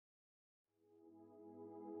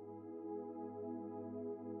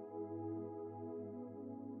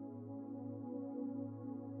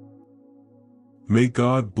May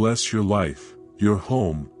God bless your life, your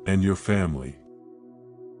home, and your family.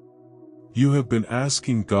 You have been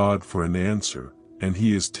asking God for an answer, and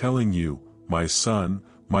He is telling you, my son,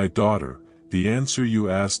 my daughter, the answer you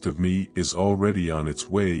asked of me is already on its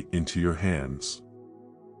way into your hands.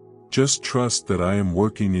 Just trust that I am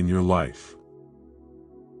working in your life.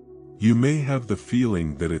 You may have the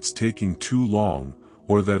feeling that it's taking too long,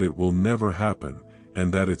 or that it will never happen,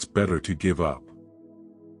 and that it's better to give up.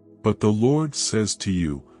 But the Lord says to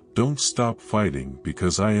you, don't stop fighting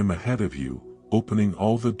because I am ahead of you, opening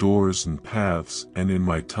all the doors and paths, and in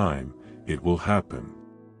my time, it will happen.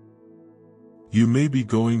 You may be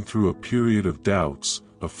going through a period of doubts,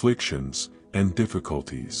 afflictions, and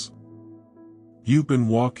difficulties. You've been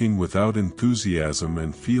walking without enthusiasm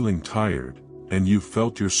and feeling tired, and you've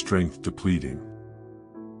felt your strength depleting.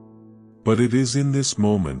 But it is in this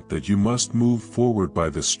moment that you must move forward by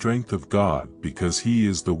the strength of God because He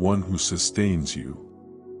is the one who sustains you.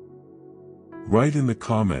 Write in the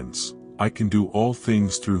comments, I can do all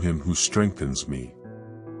things through Him who strengthens me.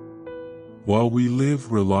 While we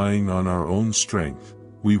live relying on our own strength,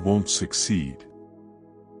 we won't succeed.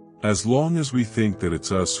 As long as we think that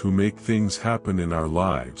it's us who make things happen in our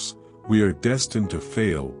lives, we are destined to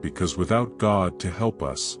fail because without God to help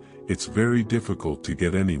us, it's very difficult to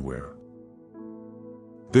get anywhere.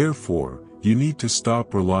 Therefore, you need to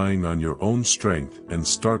stop relying on your own strength and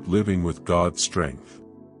start living with God's strength.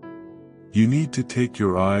 You need to take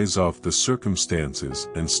your eyes off the circumstances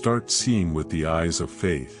and start seeing with the eyes of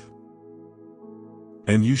faith.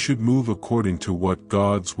 And you should move according to what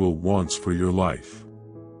God's will wants for your life.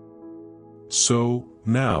 So,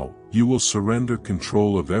 now, you will surrender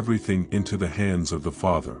control of everything into the hands of the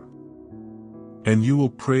Father. And you will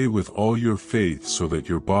pray with all your faith so that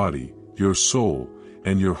your body, your soul,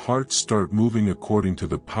 and your heart start moving according to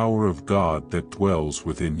the power of God that dwells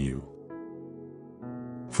within you.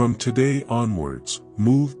 From today onwards,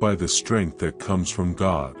 move by the strength that comes from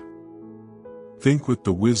God. Think with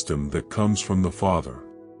the wisdom that comes from the Father.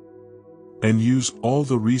 And use all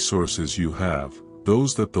the resources you have,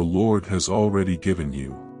 those that the Lord has already given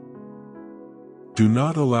you. Do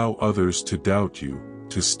not allow others to doubt you,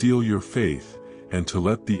 to steal your faith, and to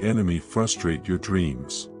let the enemy frustrate your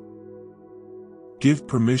dreams. Give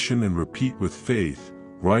permission and repeat with faith,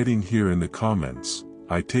 writing here in the comments,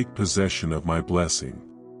 I take possession of my blessing.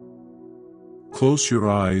 Close your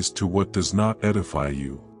eyes to what does not edify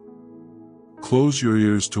you. Close your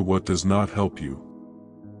ears to what does not help you.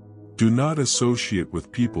 Do not associate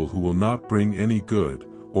with people who will not bring any good,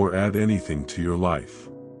 or add anything to your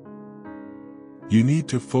life. You need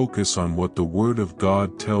to focus on what the Word of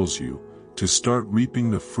God tells you, to start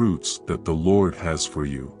reaping the fruits that the Lord has for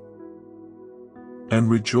you. And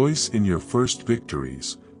rejoice in your first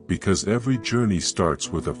victories, because every journey starts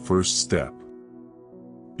with a first step.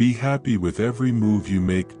 Be happy with every move you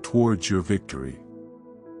make towards your victory.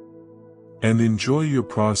 And enjoy your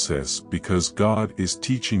process because God is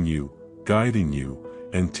teaching you, guiding you,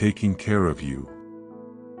 and taking care of you.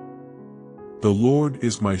 The Lord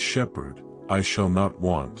is my shepherd, I shall not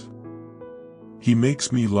want. He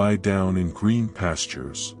makes me lie down in green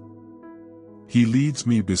pastures. He leads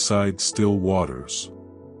me beside still waters.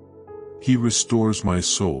 He restores my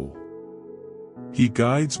soul. He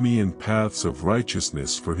guides me in paths of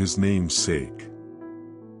righteousness for His name's sake.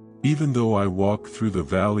 Even though I walk through the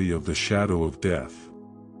valley of the shadow of death,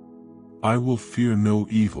 I will fear no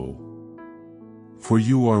evil. For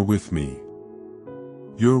you are with me.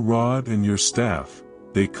 Your rod and your staff,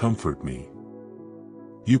 they comfort me.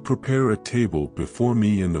 You prepare a table before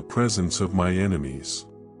me in the presence of my enemies.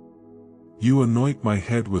 You anoint my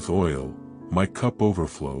head with oil, my cup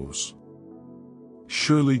overflows.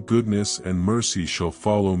 Surely goodness and mercy shall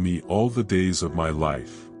follow me all the days of my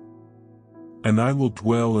life. And I will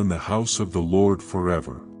dwell in the house of the Lord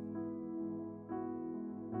forever.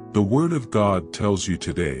 The Word of God tells you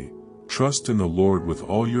today, trust in the Lord with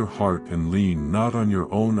all your heart and lean not on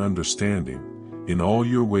your own understanding, in all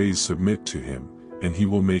your ways submit to Him, and He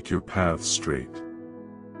will make your paths straight.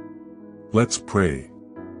 Let's pray.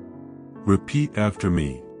 Repeat after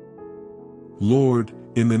me. Lord,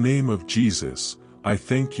 in the name of Jesus, I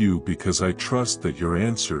thank you because I trust that your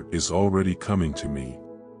answer is already coming to me.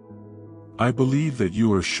 I believe that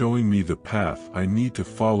you are showing me the path I need to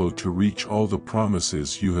follow to reach all the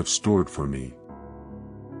promises you have stored for me.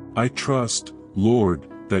 I trust, Lord,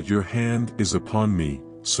 that your hand is upon me,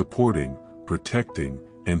 supporting, protecting,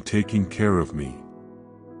 and taking care of me.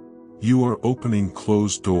 You are opening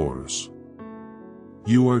closed doors.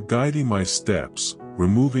 You are guiding my steps,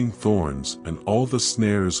 removing thorns and all the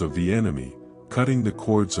snares of the enemy, cutting the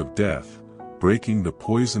cords of death, breaking the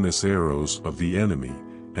poisonous arrows of the enemy,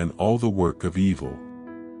 and all the work of evil.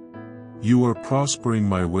 You are prospering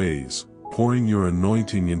my ways, pouring your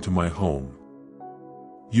anointing into my home.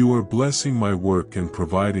 You are blessing my work and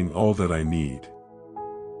providing all that I need.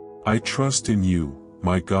 I trust in you,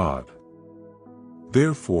 my God.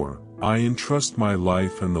 Therefore, I entrust my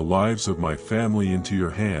life and the lives of my family into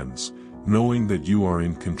your hands, knowing that you are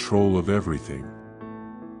in control of everything.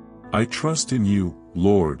 I trust in you,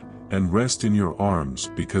 Lord, and rest in your arms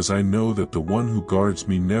because I know that the one who guards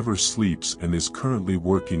me never sleeps and is currently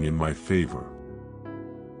working in my favor.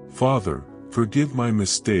 Father, forgive my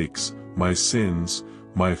mistakes, my sins,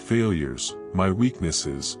 my failures, my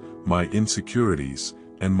weaknesses, my insecurities,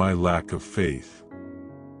 and my lack of faith.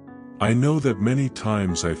 I know that many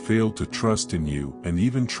times I failed to trust in you and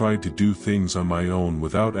even tried to do things on my own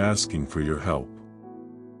without asking for your help.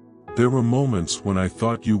 There were moments when I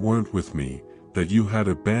thought you weren't with me, that you had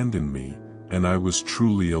abandoned me, and I was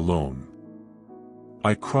truly alone.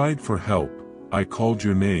 I cried for help, I called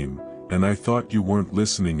your name, and I thought you weren't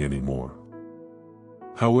listening anymore.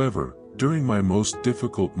 However, during my most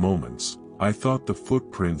difficult moments, I thought the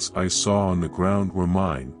footprints I saw on the ground were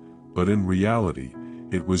mine, but in reality,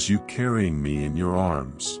 it was you carrying me in your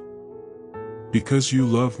arms. Because you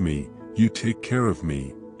love me, you take care of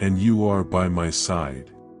me, and you are by my side.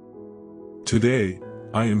 Today,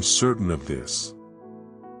 I am certain of this.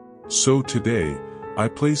 So today, I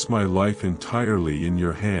place my life entirely in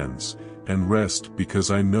your hands, and rest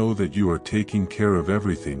because I know that you are taking care of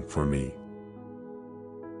everything for me.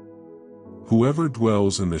 Whoever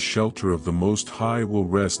dwells in the shelter of the Most High will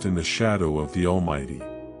rest in the shadow of the Almighty.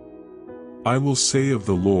 I will say of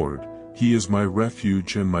the Lord, He is my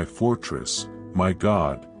refuge and my fortress, my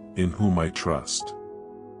God, in whom I trust.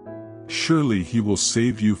 Surely He will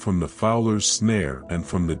save you from the fowler's snare and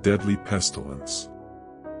from the deadly pestilence.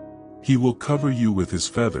 He will cover you with His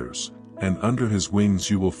feathers, and under His wings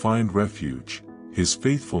you will find refuge. His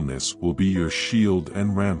faithfulness will be your shield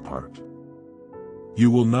and rampart. You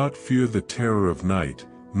will not fear the terror of night,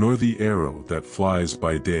 nor the arrow that flies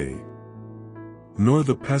by day, nor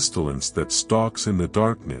the pestilence that stalks in the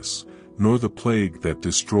darkness, nor the plague that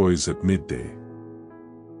destroys at midday.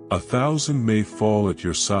 1,000 may fall at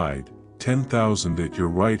your side, 10,000 at your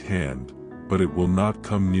right hand, but it will not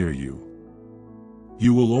come near you.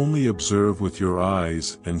 You will only observe with your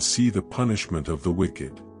eyes and see the punishment of the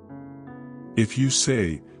wicked. If you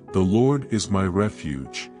say, "The Lord is my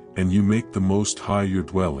refuge," and you make the Most High your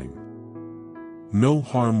dwelling, no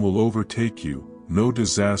harm will overtake you, no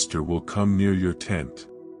disaster will come near your tent.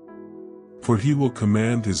 For He will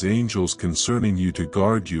command His angels concerning you to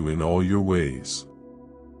guard you in all your ways.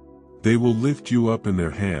 They will lift you up in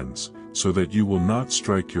their hands, so that you will not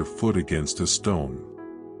strike your foot against a stone.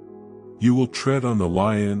 You will tread on the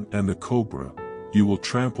lion and the cobra, you will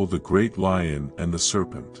trample the great lion and the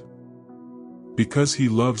serpent. Because He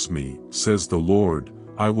loves me, says the Lord,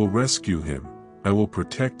 I will rescue him, I will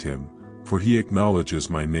protect him, for he acknowledges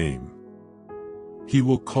my name. He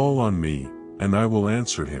will call on me, and I will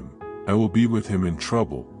answer him, I will be with him in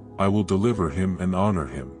trouble, I will deliver him and honor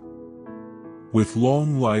him. With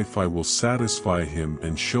long life I will satisfy him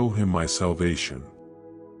and show him my salvation.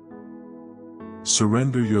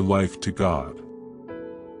 Surrender your life to God.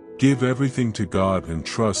 Give everything to God and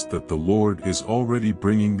trust that the Lord is already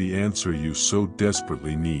bringing the answer you so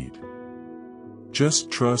desperately need.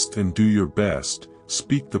 Just trust and do your best,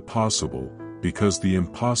 speak the possible, because the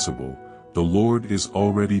impossible, the Lord is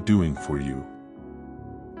already doing for you.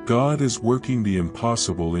 God is working the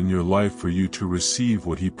impossible in your life for you to receive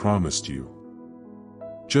what He promised you.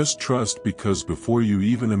 Just trust because before you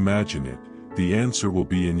even imagine it, the answer will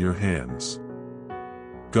be in your hands.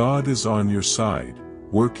 God is on your side,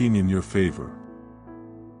 working in your favor.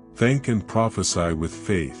 Thank and prophesy with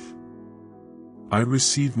faith. I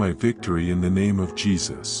receive my victory in the name of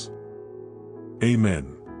Jesus.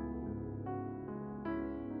 Amen.